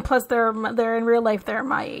 And plus, they're in real life. They're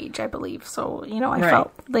my age, I believe. So I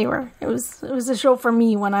felt they were. It was a show for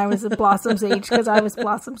me when I was at Blossom's age because I was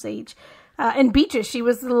Blossom's age. And Beaches, she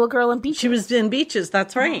was the little girl in Beaches. She was in Beaches.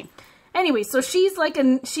 That's right. Anyway, so she's like a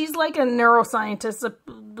neuroscientist,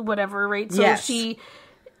 whatever, right? So yes. She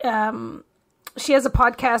has a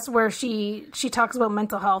podcast where she talks about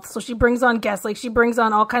mental health. So she brings on guests, like she brings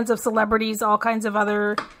on all kinds of celebrities, all kinds of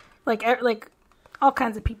other like all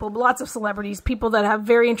kinds of people, lots of celebrities, people that have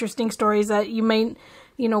very interesting stories that you may,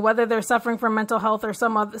 whether they're suffering from mental health or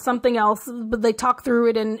something else, but they talk through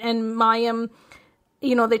it. And Mayim,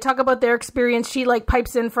 they talk about their experience. She like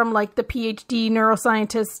pipes in from like the PhD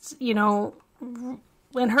neuroscientist,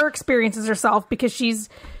 and her experiences herself because she's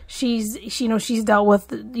dealt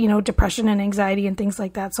with, depression and anxiety and things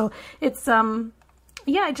like that. So it's,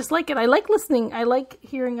 yeah, I just like it. I like listening. I like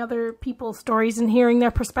hearing other people's stories and hearing their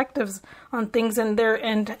perspectives on things and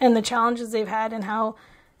the challenges they've had and how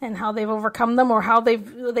they've overcome them or how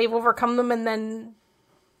they've overcome them and then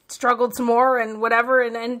struggled some more and whatever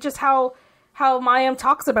and just how Mayim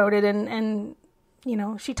talks about it and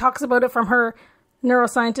she talks about it from her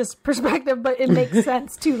neuroscientist perspective, but it makes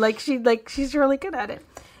sense too. She's really good at it,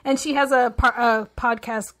 and she has a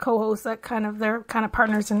podcast co-host that they're kind of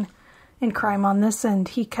partners in crime on this, and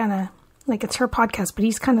he kind of it's her podcast, but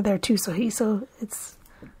he's kind of there too. So it's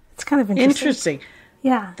kind of interesting.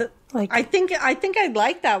 Yeah. I think I'd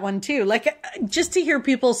like that one too. Like just to hear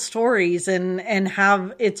people's stories and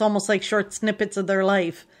have, it's almost like short snippets of their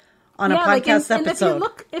life on a podcast episode.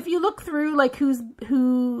 And if you look through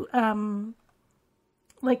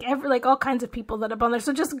all kinds of people that have on there.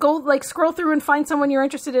 So just go scroll through and find someone you're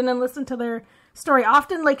interested in and listen to their story.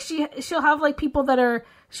 Often she'll have people that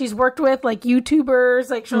she's worked with, like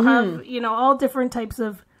YouTubers, she'll have, all different types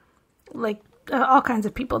of all kinds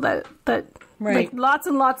of people that right. Lots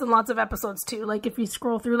and lots and lots of episodes too. Like if you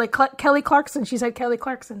scroll through Kelly Clarkson, she's had Kelly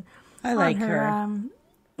Clarkson. I like her.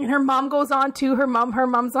 And her mom goes on too. Her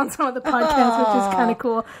mom's on some of the podcasts, which is kind of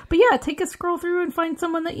cool. But yeah, take a scroll through and find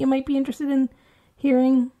someone that you might be interested in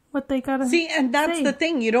hearing what they gotta see. And that's the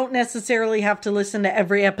thing. You don't necessarily have to listen to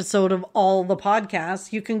every episode of all the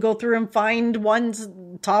podcasts. You can go through and find ones,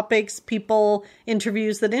 topics, people,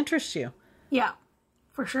 interviews that interest you. Yeah,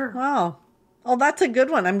 for sure. Wow. Oh, that's a good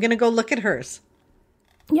one. I'm going to go look at hers.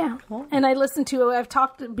 Yeah. Cool. And I've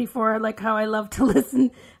talked before, how I love to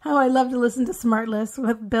listen to Smartless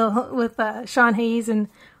with Sean Hayes and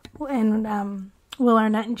Will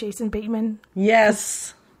Arnett and Jason Bateman.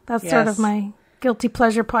 Yes. That's sort of my guilty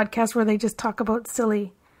pleasure podcast where they just talk about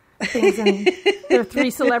silly things. And they're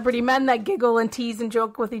three celebrity men that giggle and tease and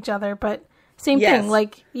joke with each other. But same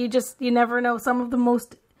thing. You never know. Some of the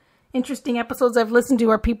most interesting episodes I've listened to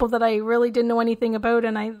are people that I really didn't know anything about,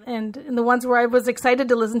 and the ones where I was excited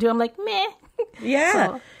to listen to, I'm like, meh. Yeah.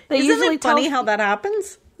 So they Isn't usually it funny how that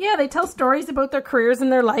happens? Yeah, they tell stories about their careers and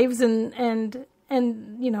their lives, and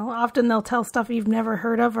often they'll tell stuff you've never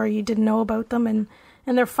heard of or you didn't know about them, and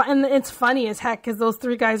they're fun. And it's funny as heck because those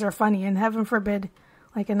three guys are funny, and heaven forbid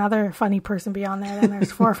like another funny person be on there, then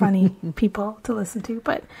there's 4 funny people to listen to.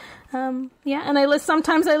 But yeah, and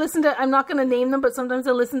sometimes I listen to, I'm not going to name them, but sometimes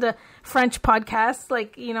I listen to French podcasts,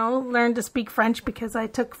 like, you know, learn to speak French because I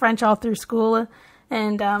took French all through school,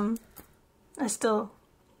 and I still,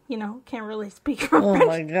 you know, can't really speak French. Oh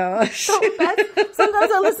my gosh. So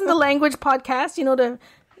sometimes I listen to language podcasts, you know, to,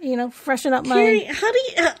 you know, freshen up Carrie, how do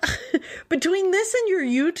you, between this and your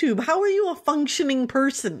YouTube, how are you a functioning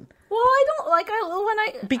person? Well, I don't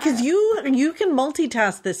because you can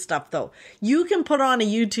multitask this stuff though. You can put on a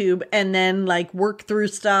YouTube and then like work through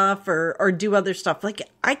stuff or do other stuff. Like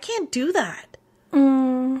I can't do that.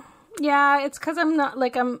 Yeah, it's because I'm not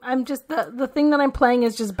like I'm just the thing that I'm playing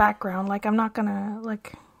is just background. Like I'm not gonna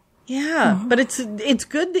like. Yeah, but it's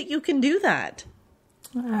good that you can do that.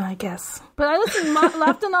 I guess, but I listen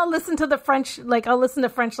often. I'll listen to the French, like I'll listen to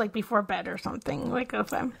French like before bed or something. Like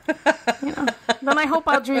if I'm, you know, then I hope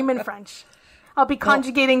I'll dream in French. I'll be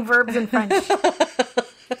conjugating verbs in French.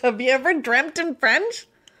 Have you ever dreamt in French?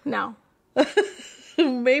 No.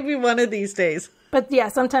 Maybe one of these days. But yeah,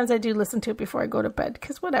 sometimes I do listen to it before I go to bed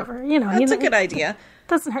because whatever, you know. That's a good idea.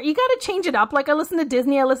 Doesn't hurt. You got to change it up. Like I listen to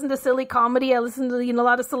Disney, I listen to silly comedy, I listen to, you know, a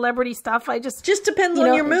lot of celebrity stuff. I just depends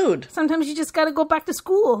on your mood. Sometimes you just got to go back to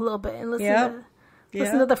school a little bit and listen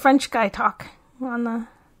to the French guy talk on the.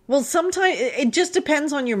 Well, sometimes it just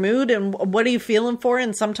depends on your mood and what are you feeling for.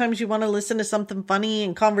 And sometimes you want to listen to something funny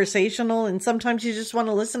and conversational, and sometimes you just want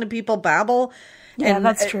to listen to people babble. Yeah,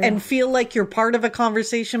 that's true. And feel like you're part of a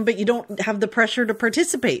conversation, but you don't have the pressure to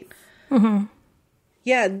participate. Mm-hmm.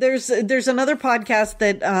 Yeah, there's another podcast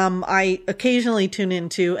that I occasionally tune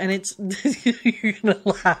into, and it's you're gonna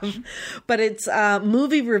laugh, but it's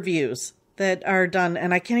movie reviews that are done,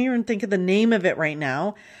 and I can't even think of the name of it right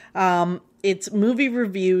now. It's movie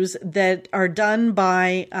reviews that are done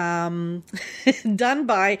by 3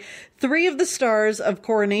 of the stars of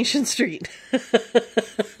Coronation Street.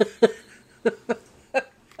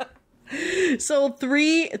 So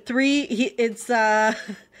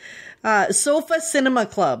it's Sofa Cinema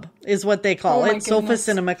Club is what they call it. Sofa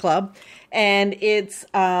Cinema Club. And it's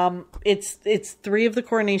 3 of the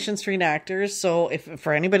Coronation Street actors. So if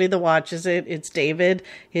for anybody that watches it, it's David,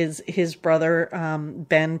 his brother,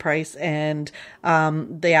 Ben Price, and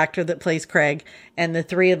the actor that plays Craig. And the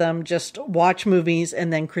 3 of them just watch movies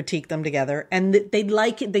and then critique them together. And they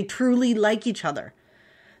like it. They truly like each other.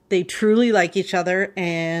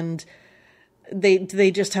 And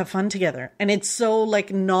they just have fun together. And it's so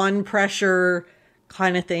like non-pressure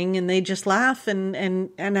kind of thing, and they just laugh and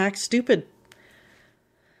act stupid.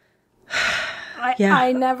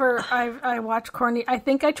 I watch I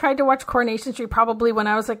think I tried to watch Coronation Street probably when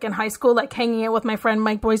I was like in high school, like hanging out with my friend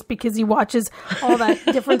Mike Boyce because he watches all that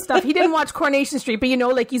different stuff. He didn't watch Coronation Street, but you know,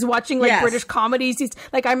 like he's watching like British comedies. He's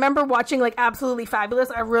like, I remember watching like Absolutely Fabulous.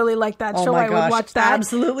 I really liked that show. I would watch that.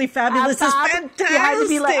 Absolutely Fabulous is fantastic. You had to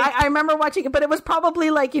be like, I remember watching it, but it was probably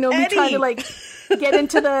like, you know, me trying to like get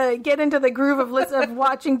into the groove of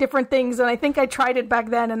watching different things. And I think I tried it back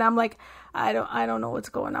then, and I'm like, I don't know what's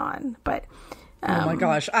going on, but. Oh my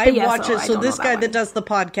gosh. I watch it. So this guy that does the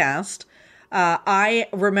podcast, I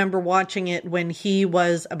remember watching it when he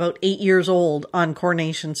was about 8 years old on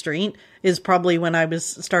Coronation Street is probably when I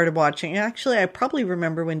started watching. Actually, I probably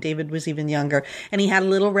remember when David was even younger, and he had a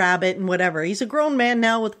little rabbit and whatever. He's a grown man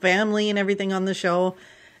now with family and everything on the show.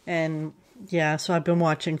 And yeah, so I've been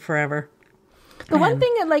watching forever. The one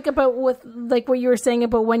thing I like about with like what you were saying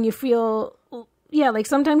about when you feel, yeah, like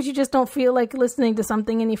sometimes you just don't feel like listening to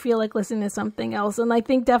something and you feel like listening to something else. And I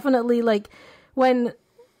think definitely like when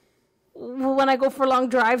I go for long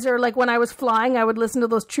drives or like when I was flying, I would listen to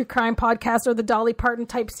those true crime podcasts or the Dolly Parton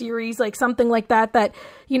type series, like something like that,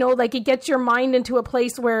 you know, like it gets your mind into a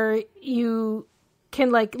place where you can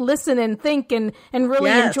like listen and think and really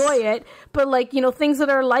enjoy it. But like, you know, things that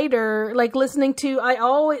are lighter, like listening to,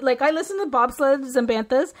 I listen to Bobsleds and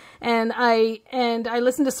Banthas, and I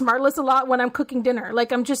listen to Smartless a lot when I'm cooking dinner.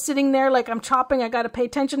 Like I'm just sitting there, like I'm chopping, I got to pay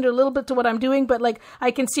attention to a little bit to what I'm doing, but like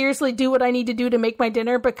I can seriously do what I need to do to make my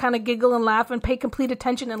dinner, but kind of giggle and laugh and pay complete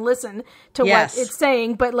attention and listen to what it's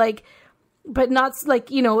saying. But not like,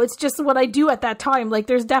 you know, it's just what I do at that time. Like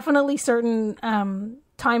there's definitely certain,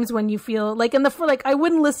 times when you feel like I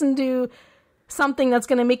wouldn't listen to something that's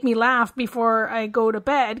going to make me laugh before I go to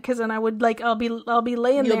bed, because then I would like I'll be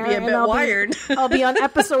laying there and wired. I'll be on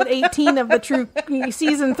episode 18 of the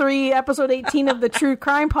season 3 episode 18 of the True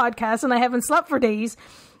Crime podcast, and I haven't slept for days.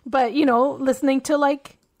 But you know, listening to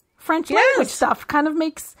like French language stuff kind of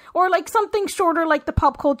makes, or like something shorter like the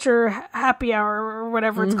Pop Culture Happy Hour or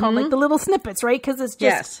whatever it's called, like the little snippets, right? Because it's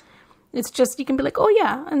just It's just, you can be like, oh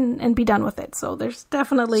yeah, and be done with it. So there's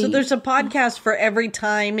definitely... So there's a podcast for every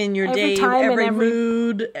time in your day, every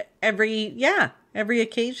mood, every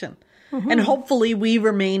occasion. Mm-hmm. And hopefully we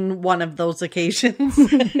remain one of those occasions,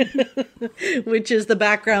 which is the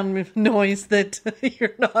background noise that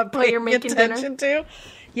you're not paying attention to.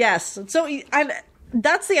 Yes. So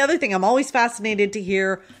that's the other thing. I'm always fascinated to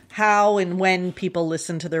hear how and when people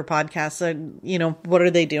listen to their podcasts. And, what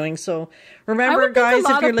are they doing? So remember, guys,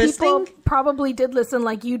 if you're listening, probably did listen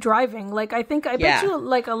like you driving. Like, I bet you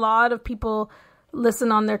like a lot of people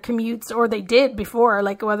listen on their commutes, or they did before,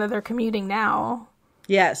 like whether they're commuting now.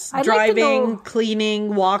 Yes. Driving,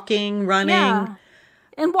 cleaning, walking, running. Yeah.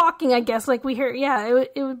 And walking, I guess, like we hear,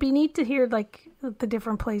 it would be neat to hear like the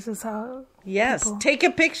different places. How take a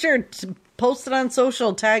picture, post it on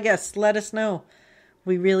social, tag us, let us know.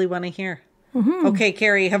 We really want to hear. Mm-hmm. Okay,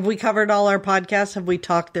 Carrie, have we covered all our podcasts? Have we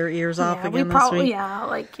talked their ears off again this week?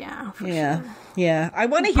 Sure. Yeah. I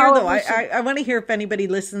want to hear, though. I want to hear if anybody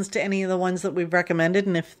listens to any of the ones that we've recommended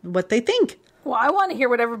and what they think. Well, I want to hear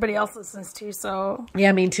what everybody else listens to, so...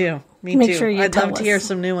 Yeah, me too. Make sure you I'd love to hear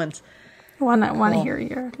some new ones. I want to hear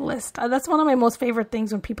your list. That's one of my most favorite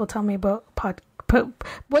things when people tell me about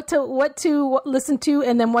what to listen to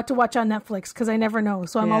and then what to watch on Netflix, because I never know.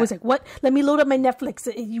 So I'm always like, what? Let me load up my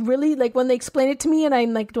Netflix. You really, like, when they explain it to me and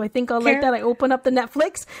I'm like, do I think I'll like that? I open up the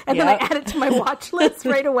Netflix and then I add it to my watch list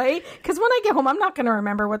right away. Because when I get home, I'm not going to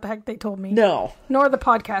remember what the heck they told me. No. Nor the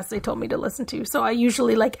podcast they told me to listen to. So I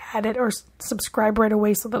usually like add it or subscribe right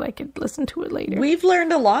away so that I could listen to it later. We've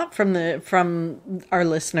learned a lot from our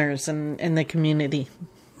listeners and the community.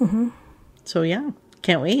 Mm-hmm. So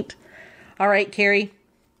can't wait. All right, Carrie.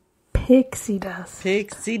 Pixie Dust.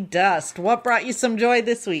 Pixie Dust. What brought you some joy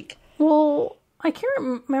this week? Well, I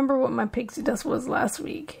can't remember what my Pixie Dust was last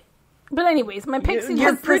week. But anyways, my Pixie Dust...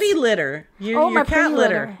 Your pretty litter. Your cat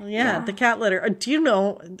litter. Yeah, the cat litter. Do you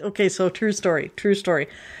know... Okay, so true story.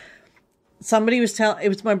 Somebody was it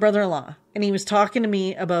was my brother-in-law, and he was talking to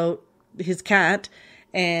me about his cat,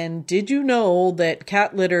 and did you know that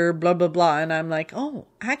cat litter, blah, blah, blah. And I'm like, oh,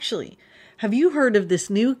 actually... Have you heard of this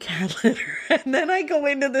new cat litter? And then I go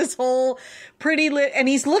into this whole pretty and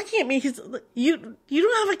he's looking at me. He's, you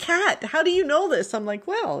don't have a cat. How do you know this? I'm like,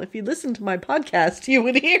 well, if you listen to my podcast, you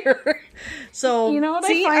would hear. So, you know what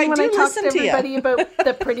I find when I talk to everybody about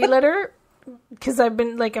the pretty litter? Because I've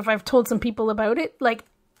been, like, if I've told some people about it, like,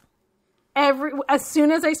 as soon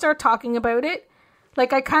as I start talking about it,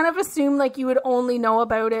 like, I kind of assume, like, you would only know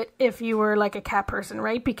about it if you were, like, a cat person,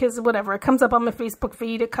 right? Because, whatever, it comes up on my Facebook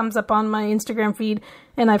feed, it comes up on my Instagram feed,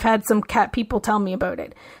 and I've had some cat people tell me about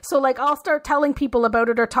it. So, like, I'll start telling people about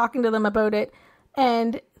it or talking to them about it,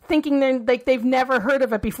 and thinking they've never heard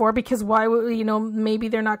of it before, because why would, maybe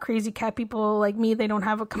they're not crazy cat people like me, they don't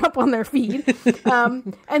have it come up on their feed.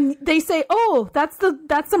 And they say, oh, that's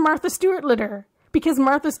the Martha Stewart litter. Because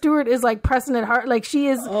Martha Stewart is like pressing it hard. Like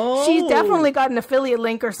she's definitely got an affiliate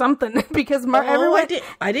link or something. Because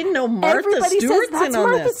I didn't know Martha Stewart's in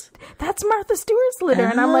on this. That's Martha Stewart's litter.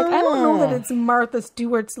 And I'm like, I don't know that it's Martha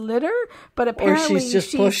Stewart's litter, but apparently or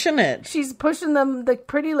she's pushing it. She's pushing the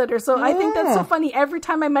pretty litter. So I think that's so funny. Every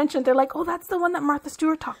time I mention it, they're like, oh, that's the one that Martha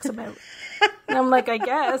Stewart talks about. And I'm like, I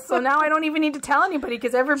guess. So now I don't even need to tell anybody,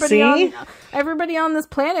 because everybody on this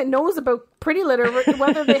planet knows about pretty litter,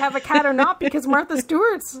 whether they have a cat or not, because Martha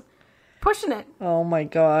Stewart's pushing it. Oh my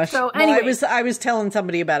gosh. So anyway. I was telling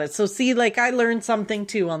somebody about it. So see, like, I learned something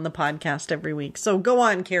too on the podcast every week. So go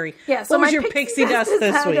on, Carrie. Yeah. So what was your Pixie Dust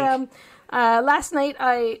this week? Last night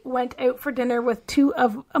I went out for dinner with two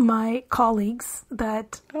of my colleagues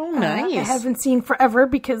that nice. I haven't seen forever,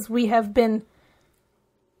 because we have been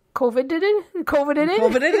COVID-ed it.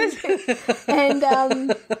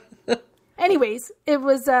 And anyways, it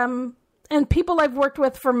was and people I've worked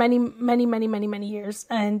with for many years,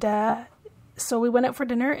 and so we went out for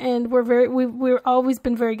dinner, and we're always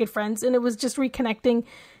been very good friends, and it was just reconnecting.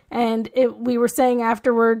 And we were saying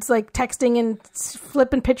afterwards, like texting and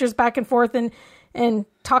flipping pictures back and forth, and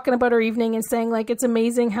talking about our evening, and saying, like, it's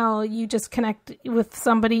amazing how you just connect with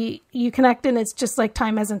somebody, and it's just like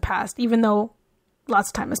time hasn't passed, even though lots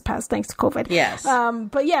of time has passed thanks to COVID. Yes.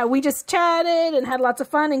 But yeah, we just chatted and had lots of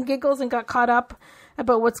fun and giggles and got caught up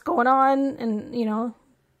about what's going on, and,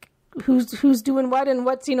 who's doing what, and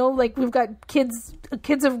what's, like, we've got kids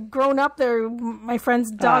have grown up. My friend's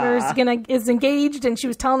daughter is engaged, and she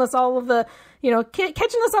was telling us all of the,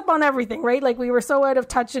 catching us up on everything, right? Like, we were so out of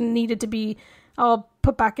touch and needed to be all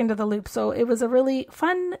put back into the loop. So it was a really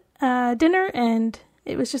fun dinner, and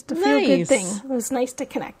it was just a feel-good thing. It was nice to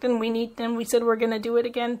connect, and we said we're going to do it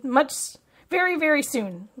again very, very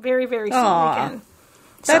soon. Very, very soon again.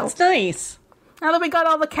 That's nice. Now that we got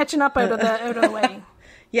all the catching up out of the way.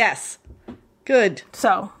 Yes. Good.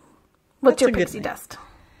 So, what's your pixie dust?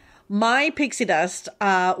 My pixie dust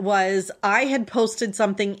was I had posted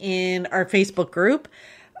something in our Facebook group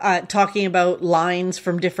talking about lines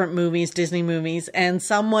from different movies, Disney movies, and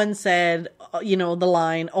someone said, the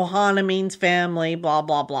line, Ohana means family, blah,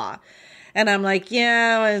 blah, blah. And I'm like,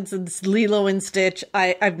 yeah, it's Lilo and Stitch.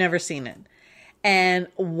 I've never seen it. And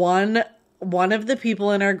one of the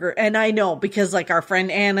people in our group, and I know because like our friend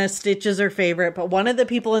Anna, Stitch is her favorite, but one of the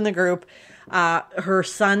people in the group, her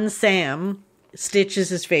son Sam, Stitch is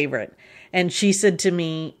his favorite. And she said to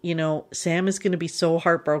me, Sam is going to be so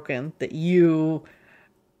heartbroken that you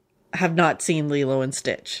have not seen Lilo and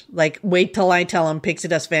Stitch. Like, wait till I tell him Pixie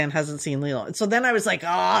Dust Fan hasn't seen Lilo. And so then I was like,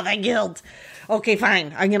 oh, the guilt. Okay,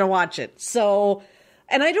 fine. I'm going to watch it. So,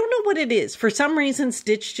 and I don't know what it is. For some reason,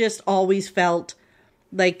 Stitch just always felt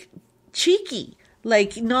like cheeky,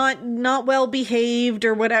 like not well behaved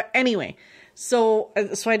or whatever. Anyway, so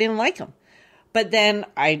I didn't like him. But then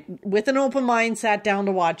I, with an open mind, sat down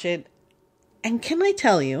to watch it. And can I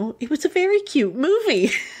tell you, it was a very cute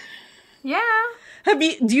movie. Yeah.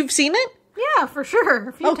 You've seen it? Yeah, for sure.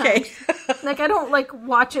 A few times. Like, I don't,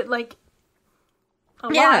 watch it, a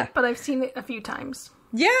lot, but I've seen it a few times.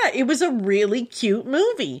 Yeah, it was a really cute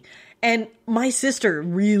movie. And my sister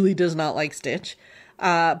really does not like Stitch.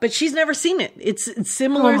 But she's never seen it. It's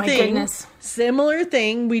similar thing. Goodness. Similar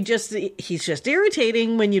thing. He's just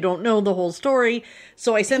irritating when you don't know the whole story.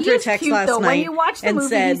 So I sent her a text last night. When you watch the movie,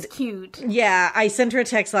 said, he's cute. Yeah, I sent her a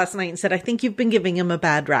text last night and said, I think you've been giving him a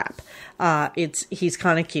bad rap. He's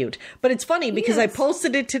kind of cute. But it's funny because I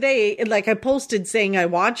posted it today. I posted saying I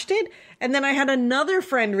watched it. And then I had another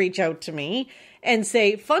friend reach out to me and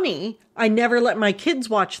say, funny, I never let my kids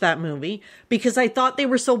watch that movie because I thought they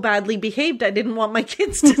were so badly behaved. I didn't want my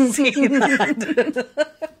kids to see that.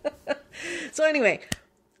 So anyway,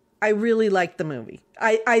 I really liked the movie.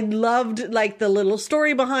 I loved the little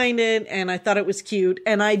story behind it, and I thought it was cute,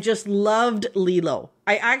 and I just loved Lilo.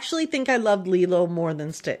 I actually think I loved Lilo more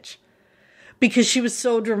than Stitch because she was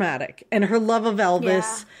so dramatic, and her love of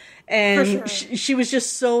Elvis. Yeah. And she was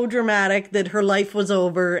just so dramatic that her life was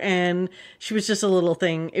over, and she was just a little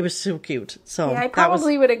thing. It was so cute. So yeah, I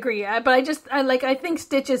probably would agree. But I think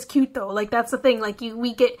Stitch is cute though. That's the thing. I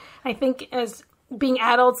think as being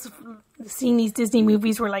adults, seeing these Disney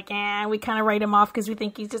movies, we're we kind of write him off because we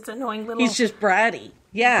think he's just annoying little. He's just bratty.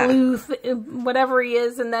 Yeah, whatever he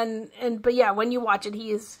is, but yeah, when you watch it,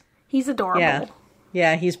 he's adorable.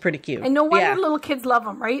 Yeah, he's pretty cute. And no wonder little kids love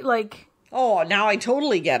him, right? Oh, now I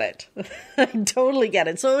totally get it. I totally get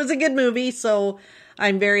it. So it was a good movie. So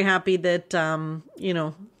I'm very happy that, someone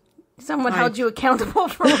held you accountable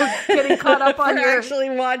for getting caught up on your...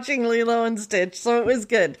 actually watching Lilo and Stitch. So it was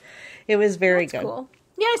good. It was very good. Cool.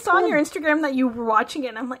 Yeah, I saw on your Instagram that you were watching it,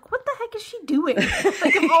 and I'm like, what the heck is she doing?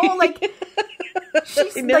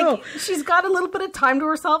 She's got a little bit of time to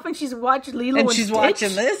herself, and she's watched Lilo and she's Stitch.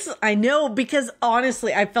 Watching this. I know, because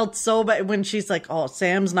honestly, I felt so bad when she's like, "Oh,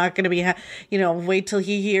 Sam's not going to be, wait till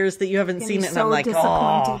he hears that you haven't seen it," and I'm like,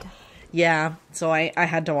 "Oh, yeah." So I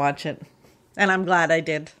had to watch it, and I'm glad I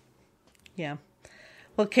did. Yeah.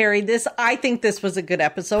 Well, Carrie, I think this was a good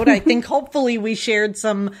episode. I think hopefully we shared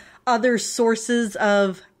some other sources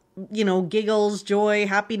of, giggles, joy,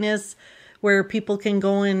 happiness, where people can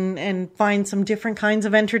go and find some different kinds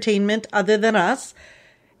of entertainment other than us.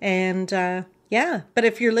 And but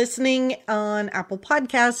if you're listening on Apple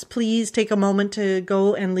Podcasts, please take a moment to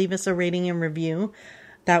go and leave us a rating and review.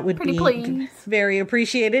 That would be very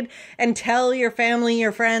appreciated. And tell your family,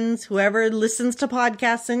 your friends, whoever listens to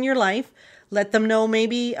podcasts in your life, let them know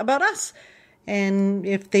maybe about us. And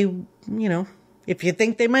if they, if you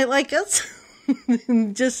think they might like us,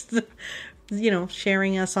 just,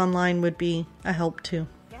 sharing us online would be a help too.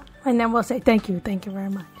 Yeah. And then we'll say thank you very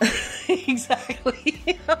much.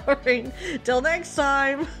 Exactly. All right. Till next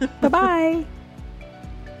time. Bye-bye.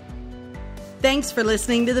 Thanks for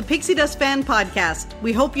listening to the Pixie Dust Fan podcast.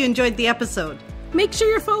 We hope you enjoyed the episode. Make sure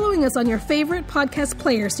you're following us on your favorite podcast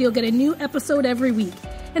player so you'll get a new episode every week.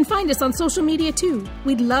 And find us on social media too.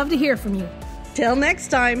 We'd love to hear from you. Till next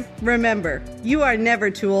time, remember, you are never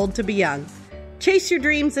too old to be young. Chase your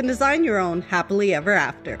dreams and design your own happily ever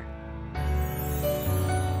after.